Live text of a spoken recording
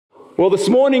Well, this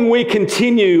morning we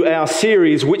continue our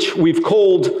series which we've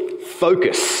called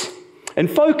Focus. And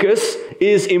focus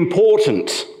is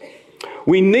important.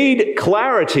 We need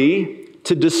clarity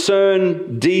to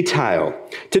discern detail,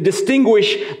 to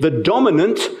distinguish the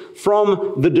dominant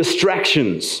from the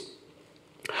distractions.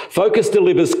 Focus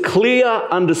delivers clear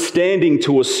understanding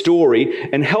to a story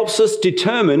and helps us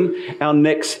determine our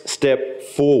next step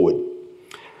forward.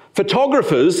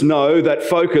 Photographers know that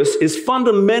focus is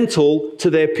fundamental to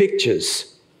their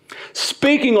pictures.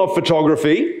 Speaking of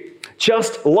photography,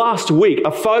 just last week,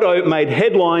 a photo made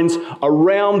headlines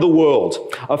around the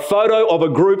world. A photo of a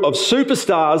group of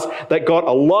superstars that got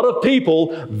a lot of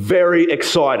people very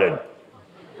excited.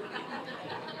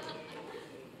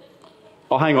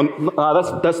 Oh, hang on.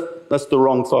 That's the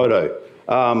wrong photo.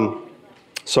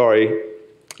 Sorry.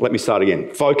 Let me start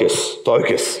again.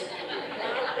 Focus.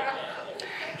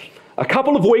 A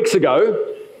couple of weeks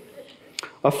ago,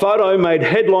 a photo made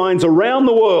headlines around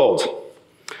the world.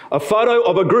 A photo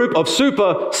of a group of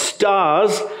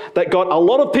superstars that got a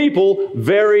lot of people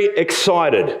very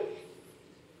excited.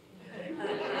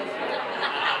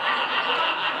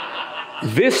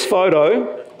 This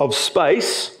photo of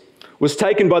space was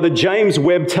taken by the James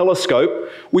Webb Telescope,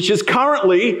 which is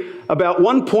currently about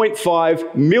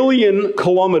 1.5 million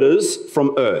kilometres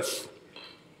from Earth.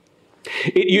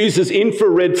 It uses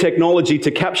infrared technology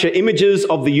to capture images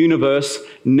of the universe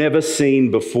never seen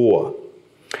before.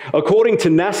 According to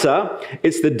NASA,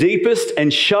 it's the deepest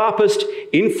and sharpest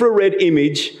infrared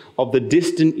image of the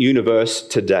distant universe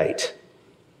to date.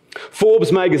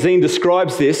 Forbes magazine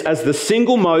describes this as the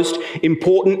single most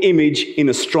important image in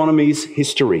astronomy's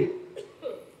history.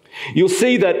 You'll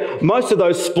see that most of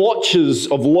those splotches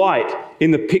of light in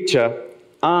the picture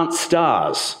aren't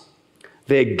stars,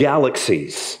 they're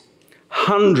galaxies.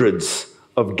 Hundreds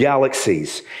of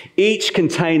galaxies, each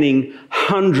containing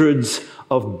hundreds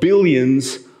of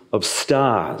billions of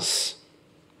stars.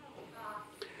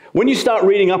 When you start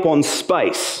reading up on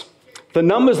space, the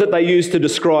numbers that they use to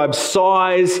describe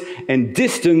size and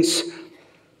distance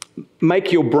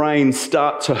make your brain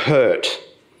start to hurt.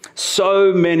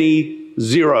 So many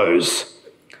zeros.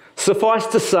 Suffice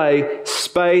to say,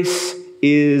 space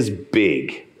is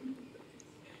big.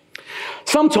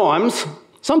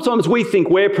 Sometimes we think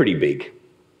we're pretty big.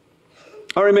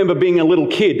 I remember being a little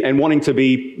kid and wanting to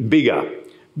be bigger.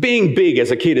 Being big as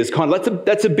a kid is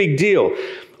that's a big deal.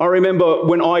 I remember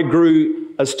when I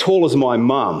grew as tall as my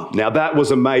mum. Now that was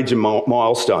a major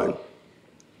milestone.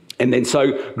 And then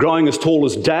so growing as tall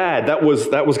as Dad, that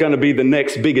was going to be the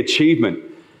next big achievement.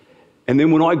 And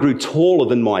then when I grew taller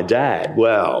than my dad,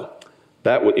 well,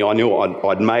 I knew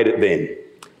I'd made it then.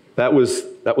 That was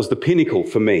the pinnacle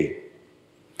for me.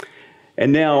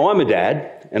 And now I'm a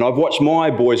dad, and I've watched my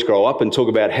boys grow up and talk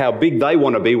about how big they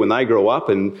want to be when they grow up,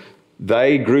 and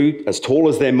they grew as tall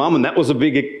as their mum, and that was a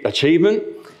big achievement.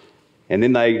 And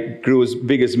then they grew as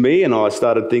big as me, and I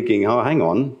started thinking, oh, hang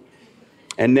on.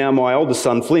 And now my oldest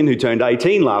son, Flynn, who turned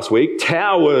 18 last week,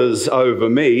 towers over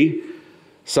me.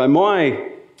 So my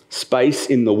space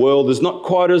in the world is not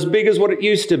quite as big as what it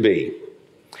used to be.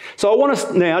 So I want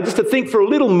us now just to think for a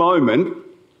little moment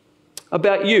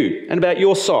about you and about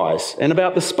your size and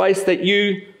about the space that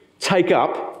you take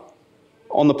up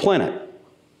on the planet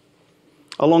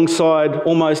alongside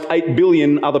almost 8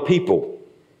 billion other people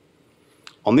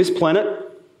on this planet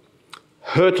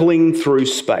hurtling through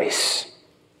space.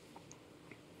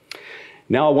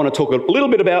 Now I want to talk a little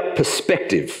bit about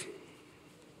perspective.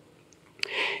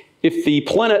 If the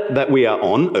planet that we are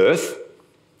on, Earth,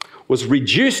 was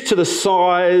reduced to the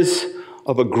size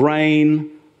of a grain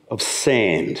of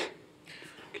sand,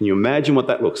 can you imagine what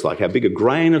that looks like, how big a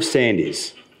grain of sand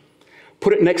is?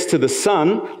 Put it next to the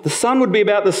sun would be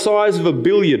about the size of a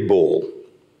billiard ball.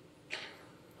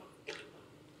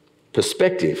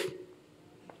 Perspective.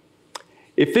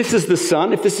 If this is the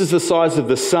sun, if this is the size of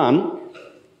the sun,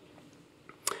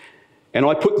 and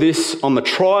I put this on the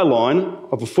try line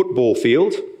of a football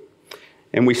field,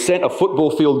 and we set a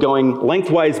football field going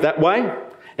lengthways that way,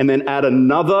 and then add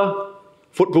another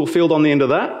football field on the end of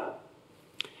that,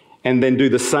 and then do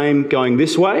the same going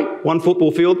this way, one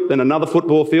football field, then another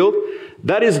football field.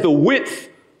 That is the width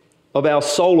of our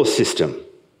solar system.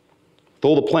 With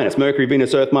all the planets, Mercury,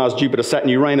 Venus, Earth, Mars, Jupiter, Saturn,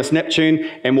 Uranus, Neptune,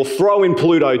 and we'll throw in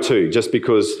Pluto too, just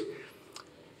because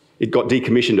it got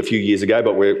decommissioned a few years ago,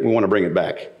 but we want to bring it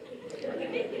back.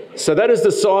 So that is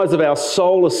the size of our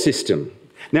solar system.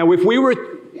 Now, if we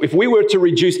were to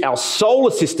reduce our solar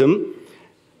system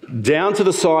down to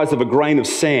the size of a grain of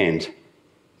sand,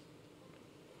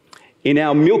 in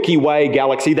our Milky Way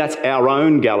galaxy, that's our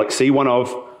own galaxy, one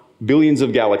of billions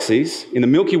of galaxies. In the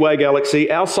Milky Way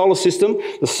galaxy, our solar system,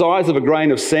 the size of a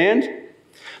grain of sand,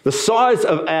 the size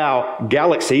of our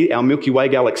galaxy, our Milky Way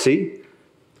galaxy,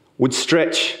 would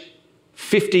stretch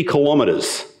 50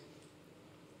 kilometres.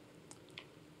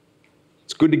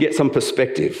 It's good to get some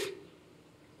perspective.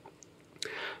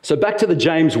 So back to the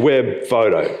James Webb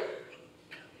photo.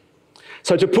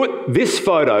 So to put this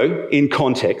photo in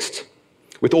context,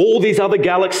 with all these other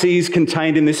galaxies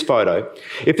contained in this photo,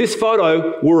 if this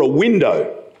photo were a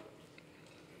window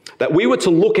that we were to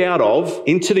look out of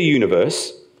into the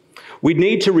universe, we'd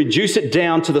need to reduce it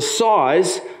down to the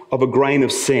size of a grain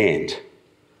of sand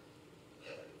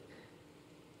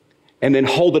and then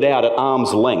hold it out at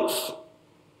arm's length.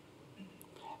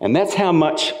 And that's how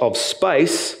much of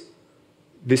space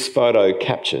this photo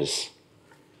captures.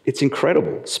 It's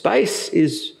incredible. Space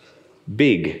is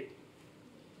big.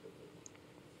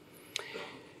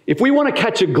 If we want to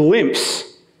catch a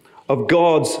glimpse of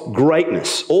God's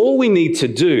greatness, all we need to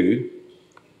do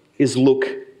is look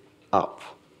up.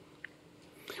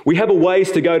 We have a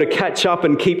ways to go to catch up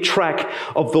and keep track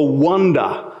of the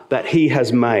wonder that He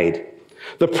has made.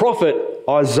 The prophet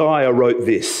Isaiah wrote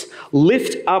this,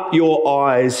 "Lift up your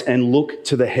eyes and look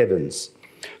to the heavens.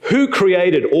 Who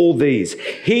created all these?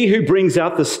 He who brings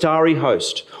out the starry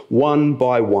host, one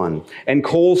by one, and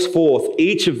calls forth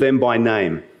each of them by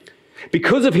name.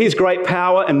 Because of His great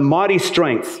power and mighty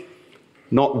strength,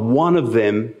 not one of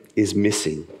them is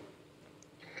missing."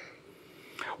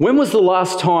 When was the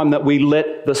last time that we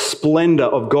let the splendor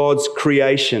of God's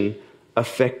creation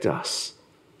affect us?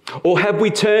 Or have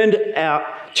we tuned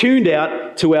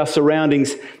out to our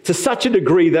surroundings to such a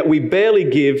degree that we barely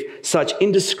give such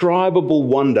indescribable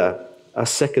wonder a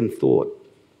second thought?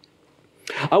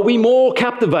 Are we more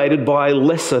captivated by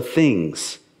lesser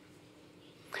things?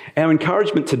 Our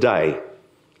encouragement today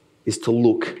is to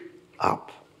look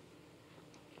up.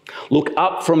 Look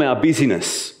up from our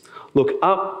busyness. Look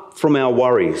up from our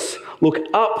worries. Look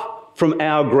up from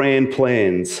our grand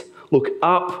plans. Look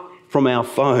up from our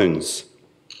phones.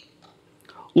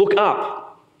 Look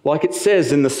up, like it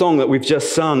says in the song that we've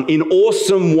just sung, in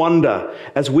awesome wonder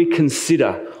as we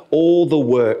consider all the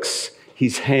works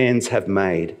His hands have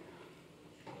made.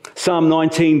 Psalm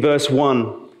 19 verse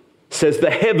 1 says,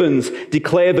 "The heavens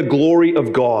declare the glory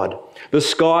of God. The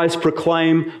skies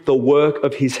proclaim the work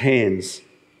of His hands."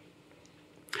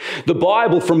 The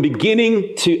Bible, from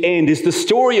beginning to end, is the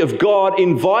story of God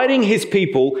inviting His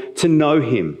people to know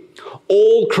Him.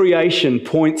 All creation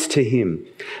points to Him.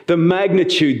 The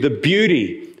magnitude, the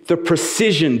beauty, the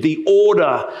precision, the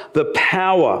order, the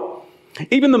power.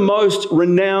 Even the most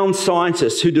renowned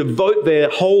scientists who devote their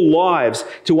whole lives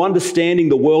to understanding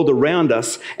the world around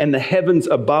us and the heavens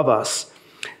above us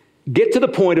get to the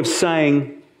point of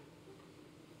saying,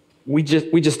 we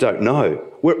just don't know.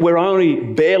 We're only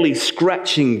barely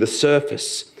scratching the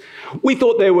surface. We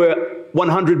thought there were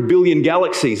 100 billion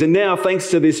galaxies, and now, thanks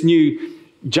to this new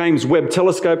James Webb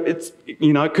telescope, it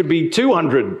could be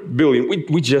 200 billion.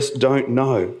 We just don't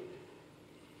know.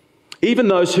 Even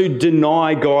those who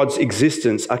deny God's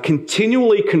existence are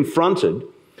continually confronted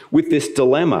with this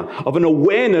dilemma of an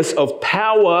awareness of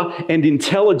power and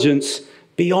intelligence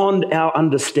beyond our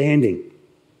understanding.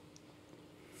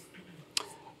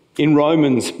 In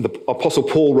Romans, the Apostle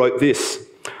Paul wrote this,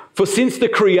 "For since the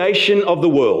creation of the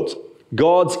world,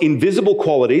 God's invisible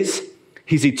qualities,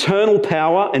 His eternal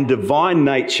power and divine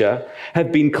nature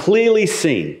have been clearly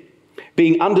seen,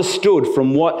 being understood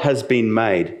from what has been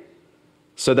made,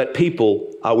 so that people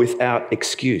are without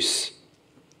excuse."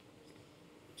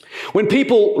 When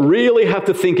people really have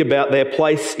to think about their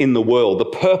place in the world, the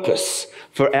purpose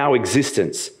for our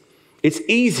existence,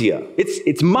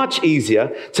 it's much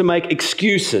easier to make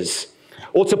excuses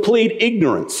or to plead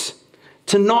ignorance,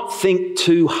 to not think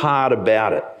too hard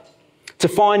about it, to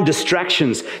find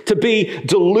distractions, to be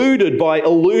deluded by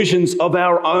illusions of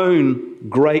our own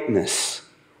greatness.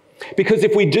 Because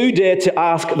if we do dare to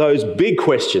ask those big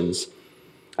questions,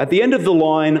 at the end of the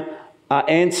line are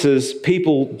answers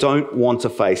people don't want to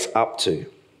face up to.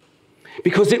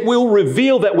 Because it will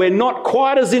reveal that we're not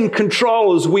quite as in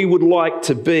control as we would like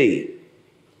to be.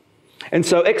 And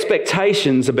so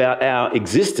expectations about our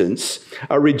existence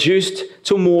are reduced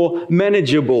to a more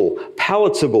manageable,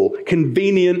 palatable,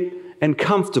 convenient, and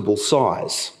comfortable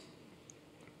size.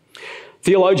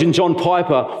 Theologian John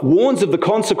Piper warns of the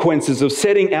consequences of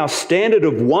setting our standard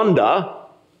of wonder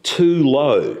too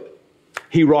low.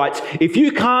 He writes, "If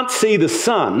you can't see the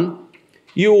sun,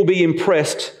 you will be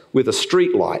impressed with a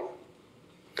street light.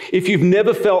 If you've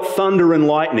never felt thunder and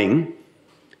lightning,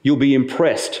 you'll be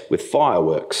impressed with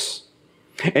fireworks.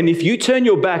 And if you turn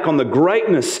your back on the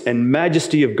greatness and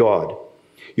majesty of God,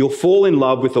 you'll fall in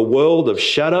love with a world of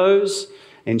shadows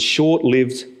and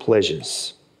short-lived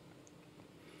pleasures.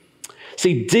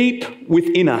 See, deep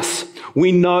within us,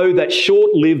 we know that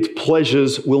short-lived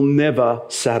pleasures will never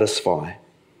satisfy.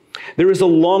 There is a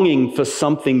longing for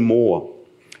something more,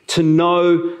 to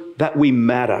know that we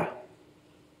matter,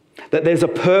 that there's a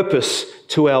purpose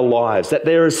to our lives, that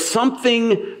there is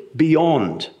something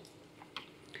beyond.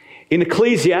 In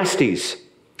Ecclesiastes,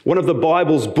 one of the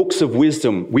Bible's books of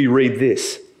wisdom, we read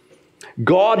this: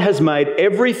 God has made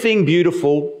everything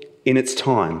beautiful in its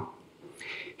time.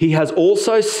 He has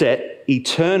also set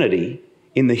eternity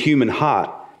in the human heart.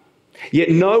 Yet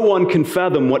no one can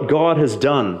fathom what God has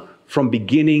done from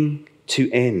beginning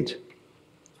to end.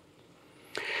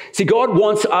 See, God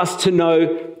wants us to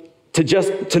know,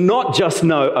 to not just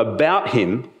know about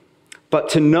him, but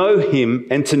to know him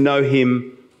and to know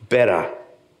him better.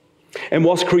 And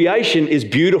whilst creation is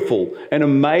beautiful and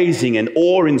amazing and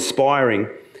awe-inspiring,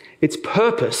 its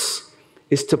purpose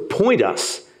is to point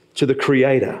us to the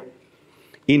Creator.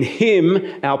 In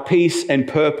him, our peace and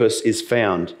purpose is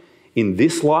found in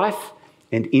this life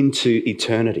and into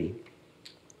eternity.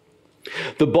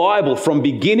 The Bible, from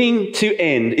beginning to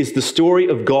end, is the story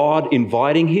of God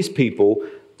inviting his people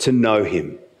to know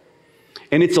him.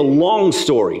 And it's a long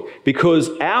story because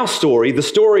our story, the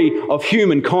story of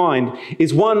humankind,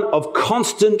 is one of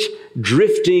constant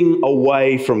drifting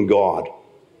away from God.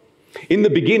 In the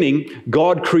beginning,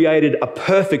 God created a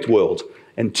perfect world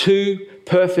and two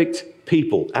perfect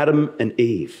people, Adam and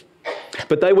Eve.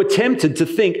 But they were tempted to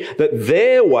think that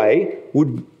their way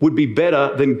would be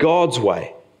better than God's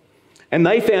way. And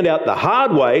they found out the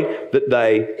hard way that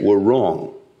they were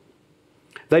wrong.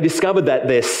 They discovered that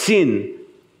their sin,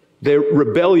 their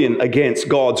rebellion against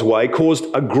God's way, caused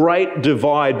a great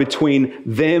divide between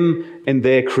them and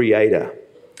their Creator,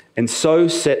 and so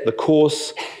set the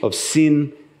course of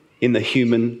sin in the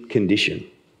human condition.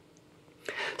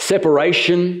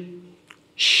 Separation,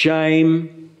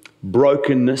 shame,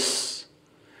 brokenness,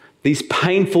 these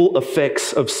painful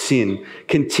effects of sin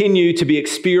continue to be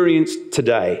experienced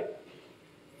today.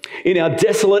 In our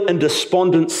desolate and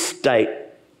despondent state,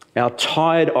 our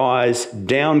tired eyes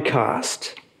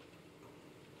downcast,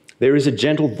 there is a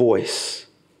gentle voice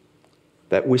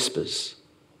that whispers,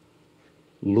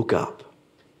 "Look up."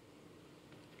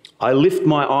 I lift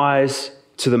my eyes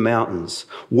to the mountains.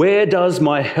 Where does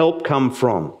my help come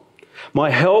from? My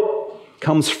help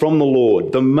comes from the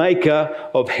Lord, the maker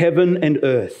of heaven and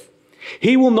earth.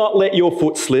 He will not let your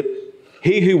foot slip.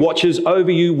 He who watches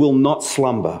over you will not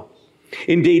slumber.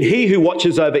 Indeed, he who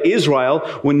watches over Israel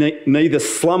will neither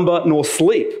slumber nor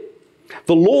sleep.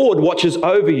 The Lord watches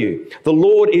over you. The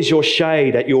Lord is your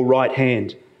shade at your right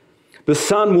hand. The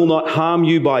sun will not harm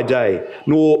you by day,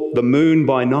 nor the moon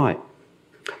by night.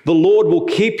 The Lord will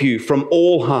keep you from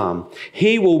all harm.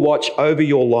 He will watch over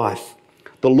your life.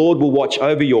 The Lord will watch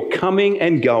over your coming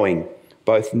and going,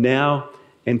 both now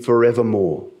and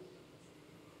forevermore.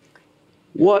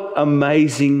 What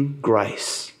amazing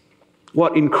grace.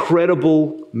 What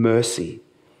incredible mercy.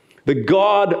 The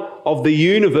God of the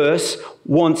universe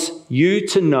wants you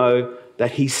to know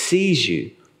that he sees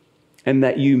you and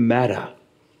that you matter.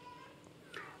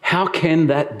 How can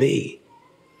that be?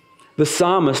 The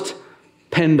psalmist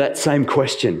penned that same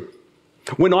question.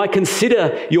 When I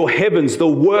consider your heavens, the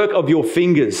work of your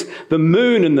fingers, the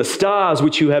moon and the stars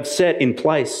which you have set in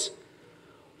place,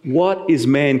 what is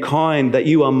mankind that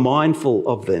you are mindful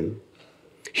of them?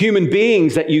 Human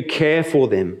beings that you care for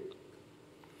them.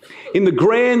 In the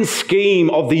grand scheme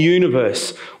of the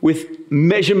universe, with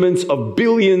measurements of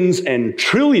billions and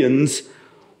trillions,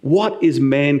 what is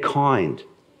mankind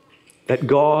that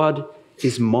God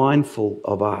is mindful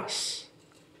of us?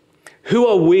 Who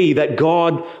are we that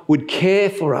God would care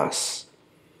for us?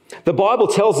 The Bible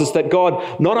tells us that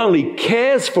God not only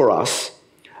cares for us,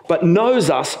 but knows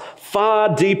us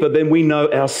far deeper than we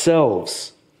know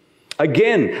ourselves.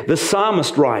 Again, the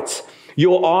psalmist writes,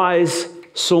 "Your eyes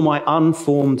saw my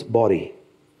unformed body.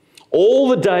 All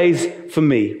the days for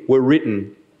me were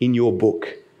written in your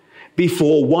book,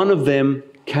 before one of them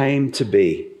came to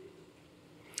be."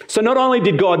 So not only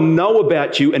did God know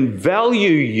about you and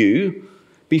value you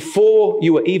before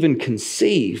you were even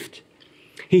conceived,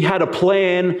 he had a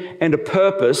plan and a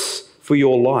purpose for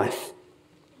your life.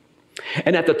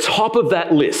 And at the top of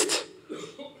that list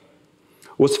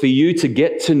was for you to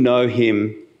get to know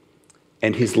him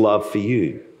and his love for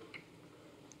you.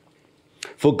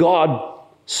 For God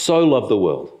so loved the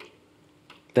world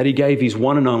that he gave his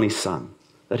one and only Son,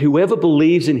 that whoever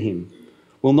believes in him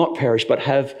will not perish but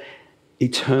have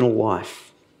eternal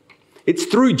life. It's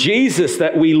through Jesus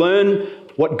that we learn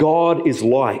what God is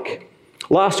like.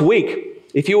 Last week,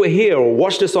 If you were here or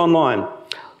watched us online,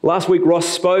 last week Ross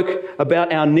spoke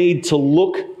about our need to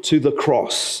look to the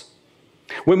cross.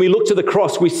 When we look to the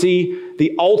cross, we see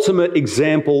the ultimate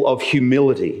example of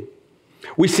humility.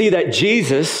 We see that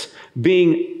Jesus,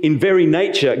 being in very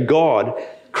nature God,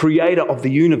 creator of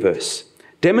the universe,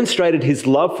 demonstrated his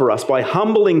love for us by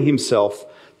humbling himself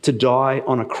to die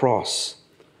on a cross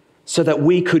so that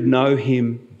we could know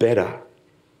him better.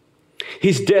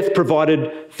 His death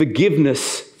provided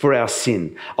forgiveness for our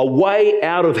sin, a way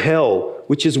out of hell,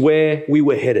 which is where we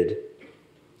were headed,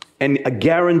 and a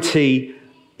guarantee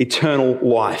eternal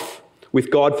life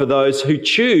with God for those who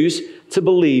choose to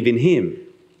believe in him.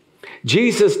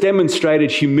 Jesus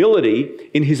demonstrated humility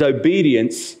in his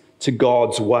obedience to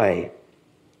God's way.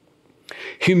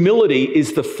 Humility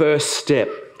is the first step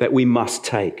that we must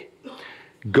take.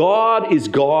 God is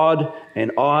God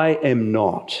and I am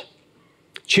not.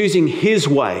 Choosing his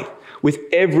way with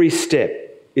every step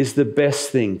is the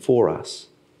best thing for us.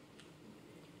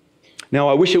 Now,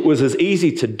 I wish it was as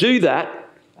easy to do that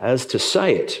as to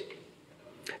say it.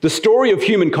 The story of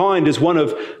humankind is one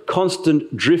of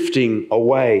constant drifting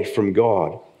away from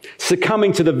God,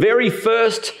 succumbing to the very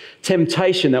first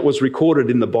temptation that was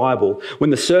recorded in the Bible when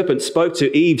the serpent spoke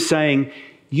to Eve saying,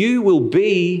 "You will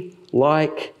be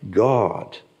like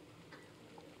God."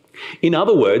 In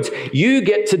other words, you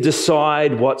get to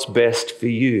decide what's best for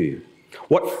you.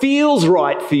 What feels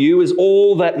right for you is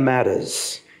all that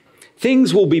matters.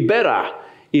 Things will be better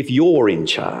if you're in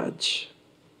charge.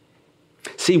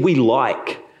 See, we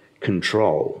like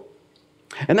control.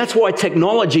 And that's why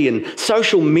technology and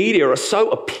social media are so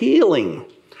appealing.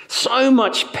 So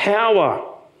much power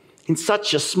in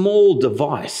such a small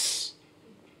device.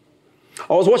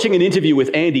 I was watching an interview with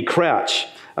Andy Crouch,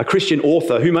 a Christian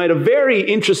author, who made a very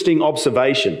interesting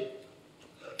observation.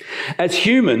 As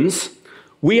humans,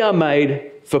 we are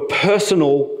made for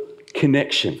personal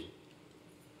connection.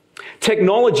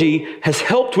 Technology has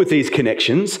helped with these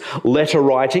connections: letter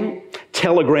writing,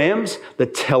 telegrams, the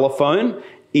telephone,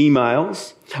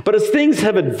 emails. But as things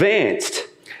have advanced,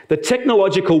 the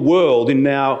technological world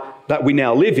that we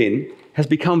now live in has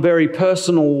become very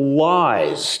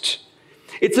personalised.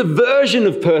 It's a version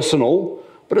of personal,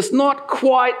 but it's not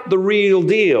quite the real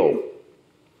deal.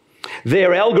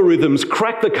 Their algorithms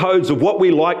crack the codes of what we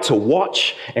like to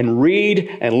watch and read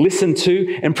and listen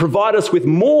to and provide us with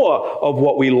more of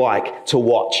what we like to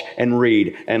watch and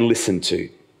read and listen to.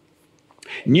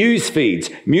 News feeds,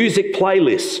 music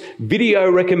playlists, video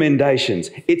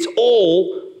recommendations, it's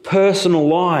all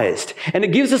personalised. And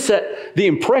it gives us the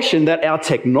impression that our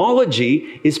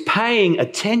technology is paying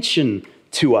attention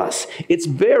to us. It's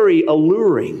very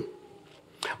alluring.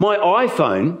 My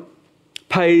iPhone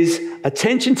pays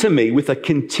attention to me with a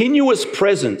continuous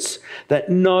presence that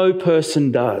no person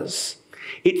does.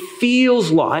 It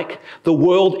feels like the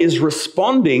world is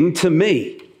responding to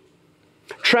me.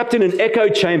 Trapped in an echo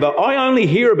chamber, I only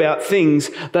hear about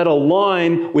things that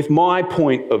align with my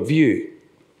point of view.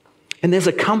 And there's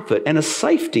a comfort and a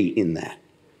safety in that.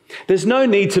 There's no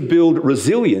need to build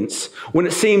resilience when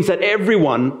it seems that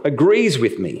everyone agrees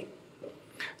with me.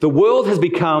 The world has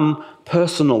become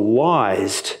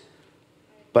personalised,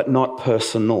 but not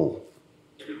personal.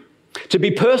 To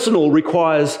be personal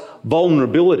requires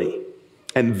vulnerability,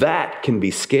 and that can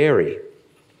be scary.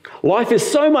 Life is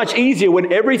so much easier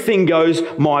when everything goes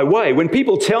my way, when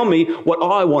people tell me what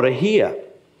I want to hear.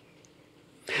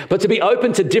 But to be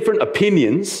open to different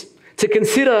opinions, to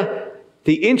consider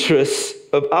the interests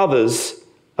of others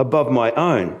above my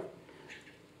own,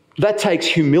 that takes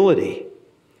humility.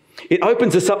 It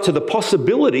opens us up to the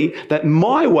possibility that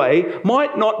my way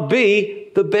might not be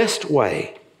the best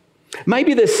way.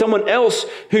 Maybe there's someone else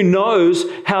who knows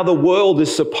how the world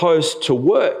is supposed to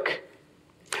work.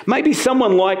 Maybe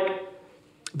someone like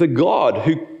the God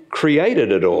who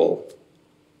created it all.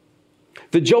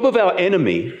 The job of our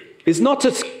enemy is not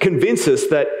to convince us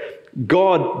that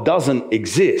God doesn't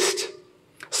exist.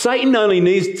 Satan only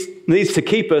needs to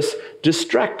keep us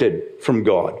distracted from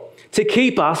God, to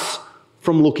keep us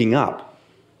from looking up.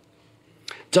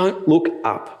 Don't look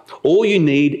up. All you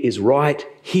need is right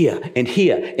here and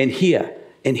here and here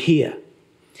and here.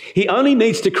 He only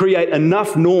needs to create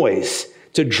enough noise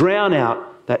to drown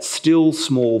out that still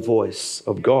small voice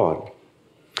of God.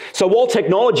 So while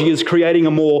technology is creating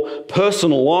a more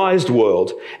personalised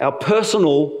world, our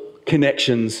personal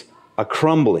connections are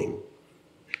crumbling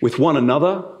with one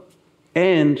another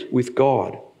and with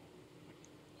God.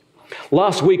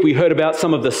 Last week we heard about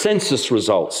some of the census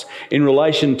results in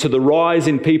relation to the rise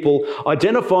in people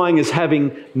identifying as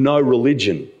having no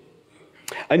religion.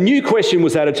 A new question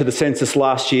was added to the census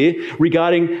last year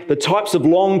regarding the types of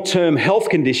long-term health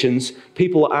conditions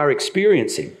people are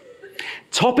experiencing.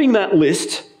 Topping that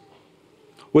list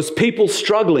was people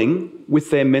struggling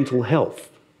with their mental health.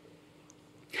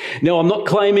 Now, I'm not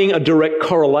claiming a direct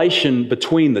correlation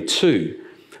between the two,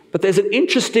 but there's an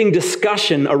interesting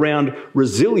discussion around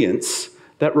resilience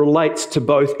that relates to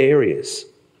both areas.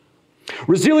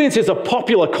 Resilience is a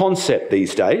popular concept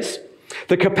these days,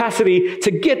 the capacity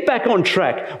to get back on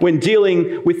track when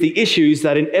dealing with the issues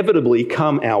that inevitably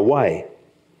come our way.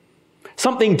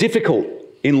 Something difficult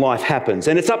in life happens,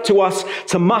 and it's up to us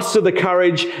to muster the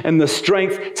courage and the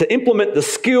strength to implement the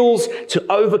skills to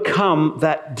overcome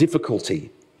that difficulty.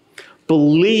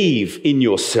 Believe in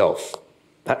yourself.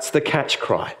 That's the catch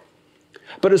cry.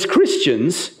 But as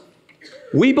Christians,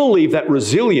 we believe that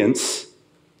resilience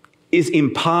is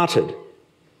imparted.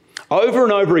 Over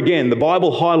and over again, the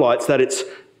Bible highlights that it's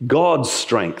God's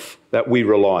strength that we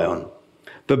rely on.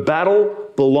 The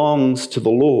battle belongs to the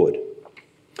Lord.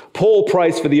 Paul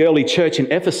prays for the early church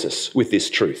in Ephesus with this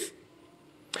truth.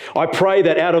 I pray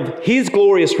that out of his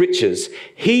glorious riches,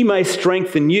 he may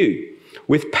strengthen you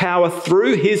with power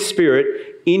through his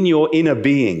Spirit in your inner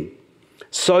being,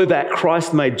 so that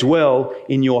Christ may dwell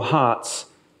in your hearts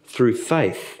through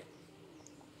faith.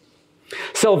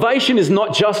 Salvation is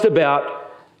not just about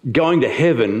going to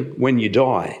heaven when you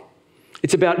die.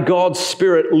 It's about God's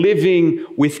Spirit living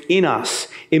within us,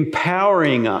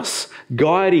 empowering us,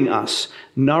 guiding us,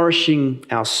 nourishing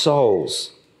our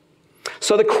souls.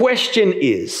 So the question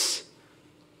is,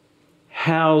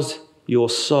 how's your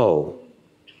soul?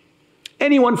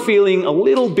 Anyone feeling a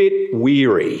little bit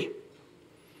weary?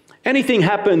 Anything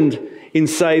happened in,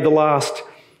 say, the last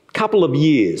couple of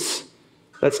years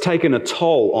that's taken a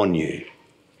toll on you?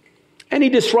 Any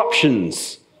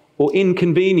disruptions or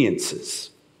inconveniences?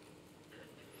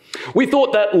 We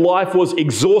thought that life was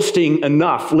exhausting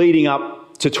enough leading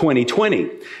up to 2020,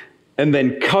 and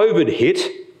then COVID hit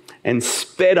and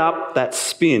sped up that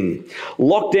spin.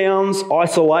 Lockdowns,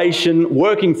 isolation,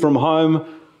 working from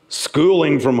home,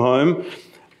 schooling from home,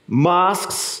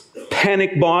 masks,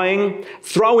 panic buying,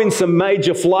 throw in some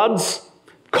major floods,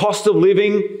 cost of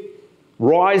living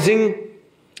rising,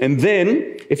 and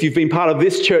then, if you've been part of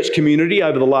this church community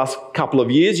over the last couple of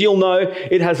years, you'll know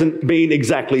it hasn't been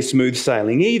exactly smooth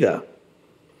sailing either.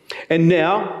 And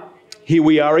now, here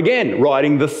we are again,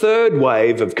 riding the third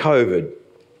wave of COVID.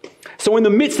 So in the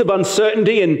midst of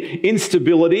uncertainty and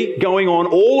instability going on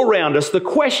all around us, the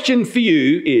question for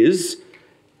you is,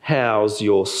 how's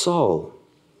your soul?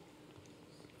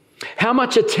 How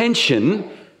much attention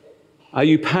are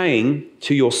you paying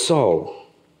to your soul?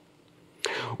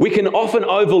 We can often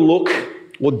overlook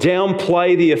or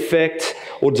downplay the effect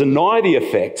or deny the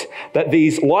effect that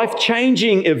these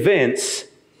life-changing events,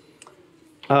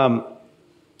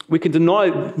 we can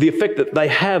deny the effect that they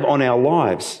have on our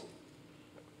lives.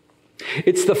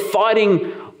 It's the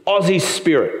fighting Aussie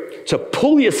spirit to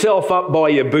pull yourself up by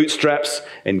your bootstraps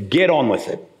and get on with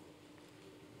it.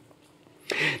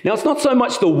 Now, it's not so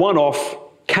much the one-off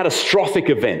catastrophic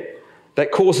event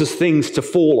that causes things to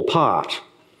fall apart.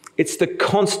 It's the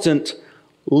constant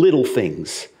little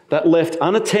things that, left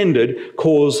unattended,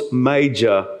 cause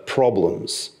major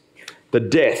problems. The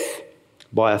death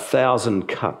by 1,000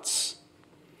 cuts.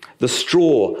 The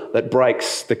straw that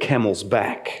breaks the camel's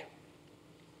back.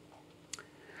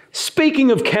 Speaking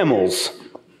of camels,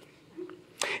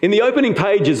 in the opening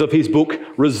pages of his book,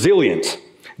 Resilient,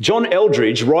 John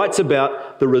Eldridge writes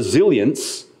about the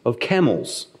resilience of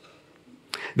camels.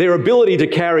 Their ability to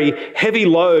carry heavy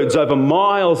loads over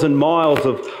miles and miles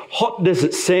of hot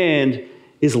desert sand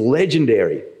is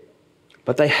legendary.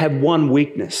 But they have one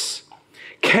weakness.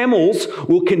 Camels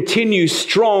will continue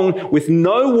strong with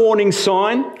no warning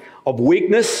sign of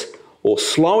weakness or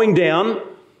slowing down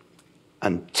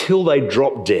until they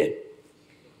drop dead.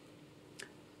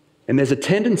 And there's a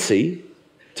tendency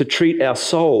to treat our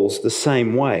souls the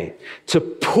same way, to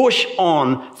push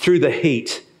on through the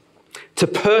heat, to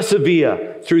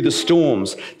persevere through the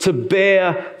storms, to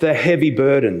bear the heavy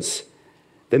burdens.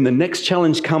 Then the next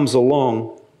challenge comes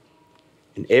along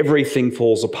and everything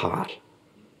falls apart.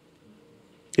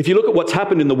 If you look at what's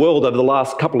happened in the world over the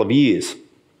last couple of years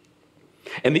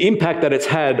and the impact that it's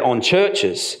had on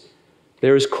churches,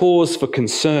 there is cause for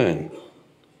concern.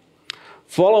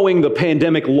 Following the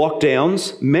pandemic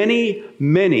lockdowns,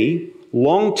 many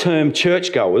long-term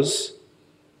churchgoers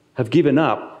have given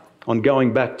up on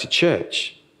going back to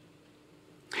church.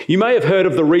 You may have heard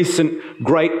of the recent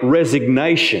Great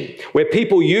Resignation, where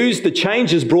people used the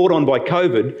changes brought on by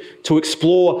COVID to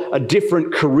explore a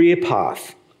different career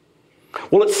path.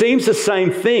 Well, it seems the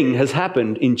same thing has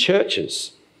happened in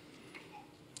churches.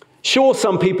 Sure,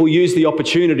 some people use the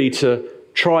opportunity to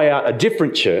try out a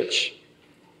different church,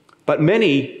 but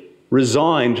many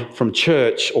resigned from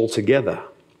church altogether.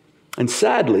 And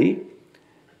sadly,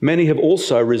 many have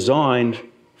also resigned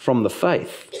from the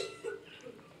faith.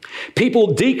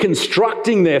 People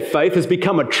deconstructing their faith has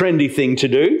become a trendy thing to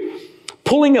do,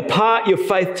 pulling apart your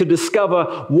faith to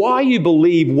discover why you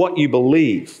believe what you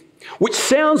believe, which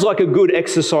sounds like a good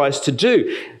exercise to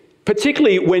do,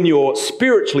 particularly when you're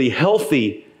spiritually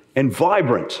healthy and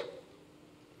vibrant.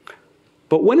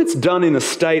 But when it's done in a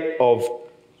state of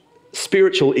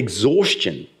spiritual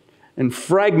exhaustion and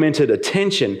fragmented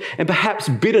attention and perhaps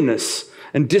bitterness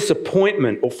and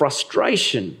disappointment or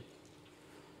frustration,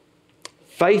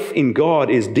 faith in God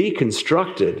is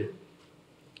deconstructed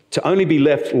to only be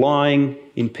left lying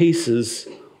in pieces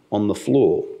on the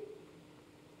floor.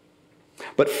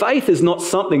 But faith is not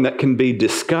something that can be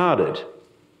discarded.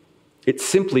 It's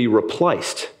simply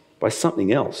replaced by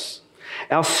something else.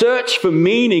 Our search for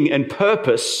meaning and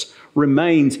purpose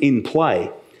remains in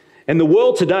play. And the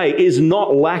world today is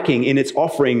not lacking in its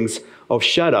offerings of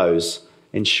shadows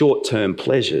and short-term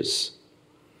pleasures.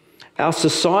 Our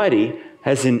society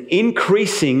has an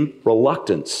increasing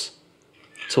reluctance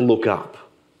to look up.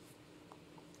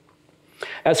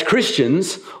 As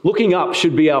Christians, looking up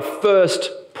should be our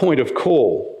first point of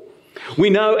call. We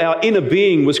know our inner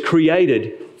being was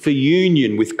created for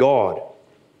union with God.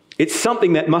 It's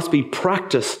something that must be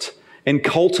practiced and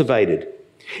cultivated.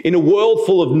 In a world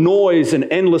full of noise and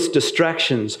endless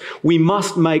distractions, we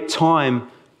must make time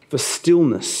for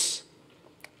stillness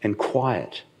and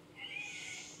quiet,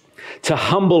 to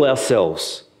humble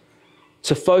ourselves,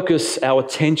 to focus our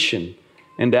attention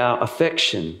and our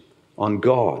affection on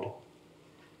God.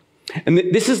 And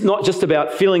this is not just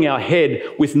about filling our head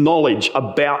with knowledge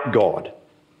about God,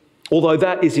 although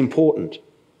that is important.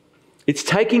 It's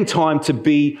taking time to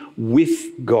be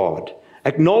with God,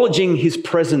 acknowledging His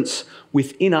presence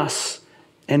within us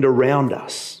and around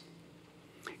us,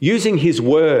 using His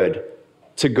word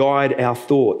to guide our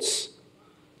thoughts.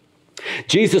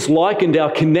 Jesus likened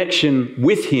our connection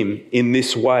with Him in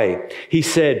this way. He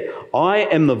said, "I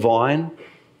am the vine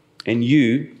and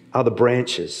you are the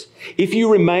branches. If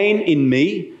you remain in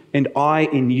me and I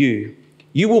in you,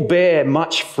 you will bear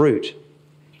much fruit.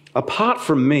 Apart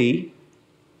from me,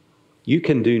 you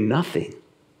can do nothing."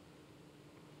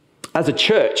 As a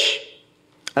church,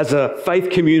 as a faith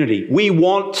community, we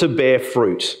want to bear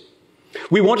fruit.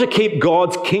 We want to keep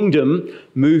God's kingdom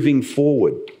moving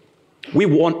forward. We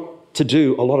want to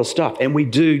do a lot of stuff, and we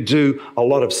do a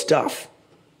lot of stuff.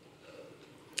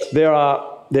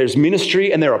 There's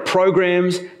ministry and there are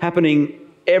programs happening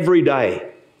every day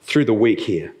through the week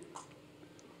here.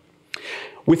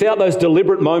 Without those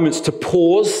deliberate moments to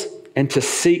pause and to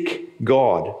seek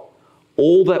God,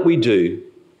 all that we do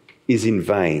is in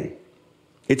vain.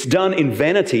 It's done in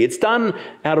vanity. It's done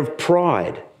out of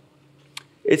pride.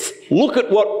 It's look at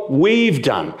what we've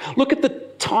done. Look at the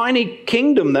tiny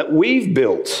kingdom that we've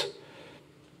built.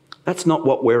 That's not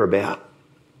what we're about.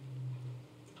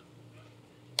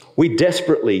 We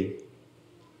desperately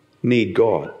need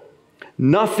God.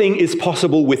 Nothing is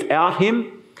possible without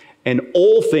Him, and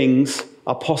all things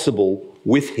are possible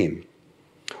with Him.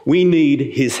 We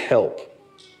need His help.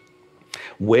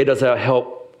 Where does our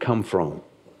help come from?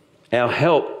 Our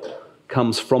help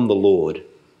comes from the Lord,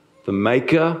 the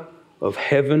maker of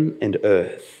heaven and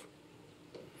earth.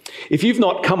 If you've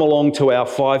not come along to our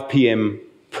 5 p.m.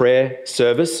 prayer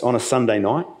service on a Sunday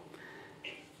night,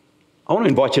 I want to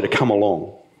invite you to come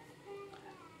along.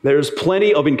 There is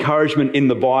plenty of encouragement in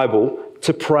the Bible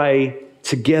to pray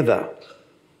together.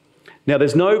 Now,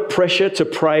 there's no pressure to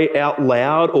pray out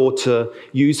loud or to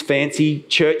use fancy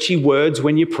churchy words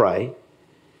when you pray.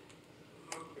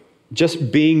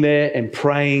 Just being there and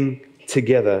praying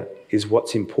together is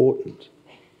what's important.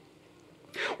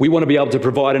 We want to be able to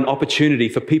provide an opportunity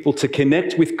for people to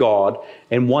connect with God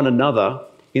and one another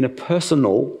in a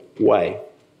personal way,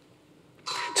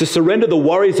 to surrender the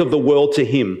worries of the world to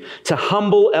Him, to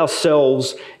humble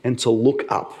ourselves and to look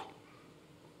up.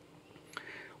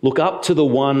 Look up to the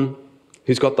one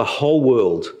who's got the whole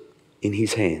world in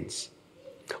His hands.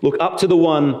 Look up to the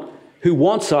one who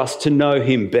wants us to know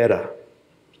Him better.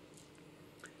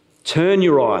 Turn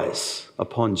your eyes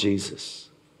upon Jesus.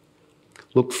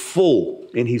 Look full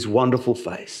in His wonderful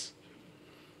face.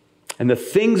 And the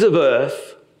things of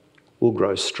earth will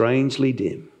grow strangely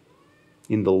dim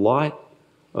in the light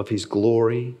of His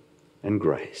glory and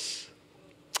grace.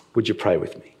 Would you pray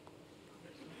with me?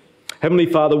 Heavenly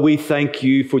Father, we thank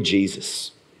You for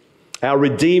Jesus, our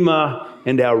Redeemer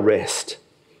and our rest.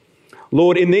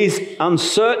 Lord, in these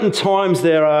uncertain times,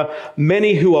 there are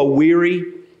many who are weary,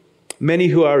 many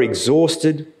who are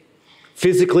exhausted,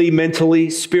 physically, mentally,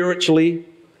 spiritually.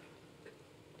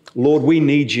 Lord, we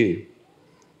need you.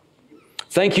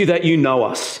 Thank you that you know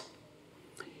us.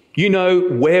 You know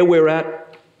where we're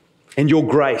at, and your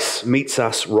grace meets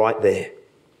us right there.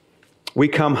 We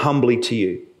come humbly to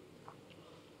you.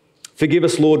 Forgive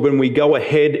us, Lord, when we go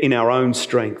ahead in our own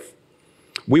strength.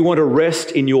 We want to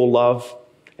rest in your love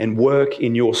and work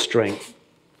in your strength.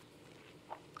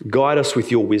 Guide us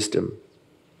with your wisdom.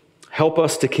 Help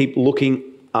us to keep looking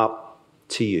up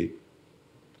to you.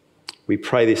 We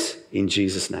pray this in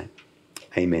Jesus' name.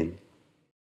 Amen.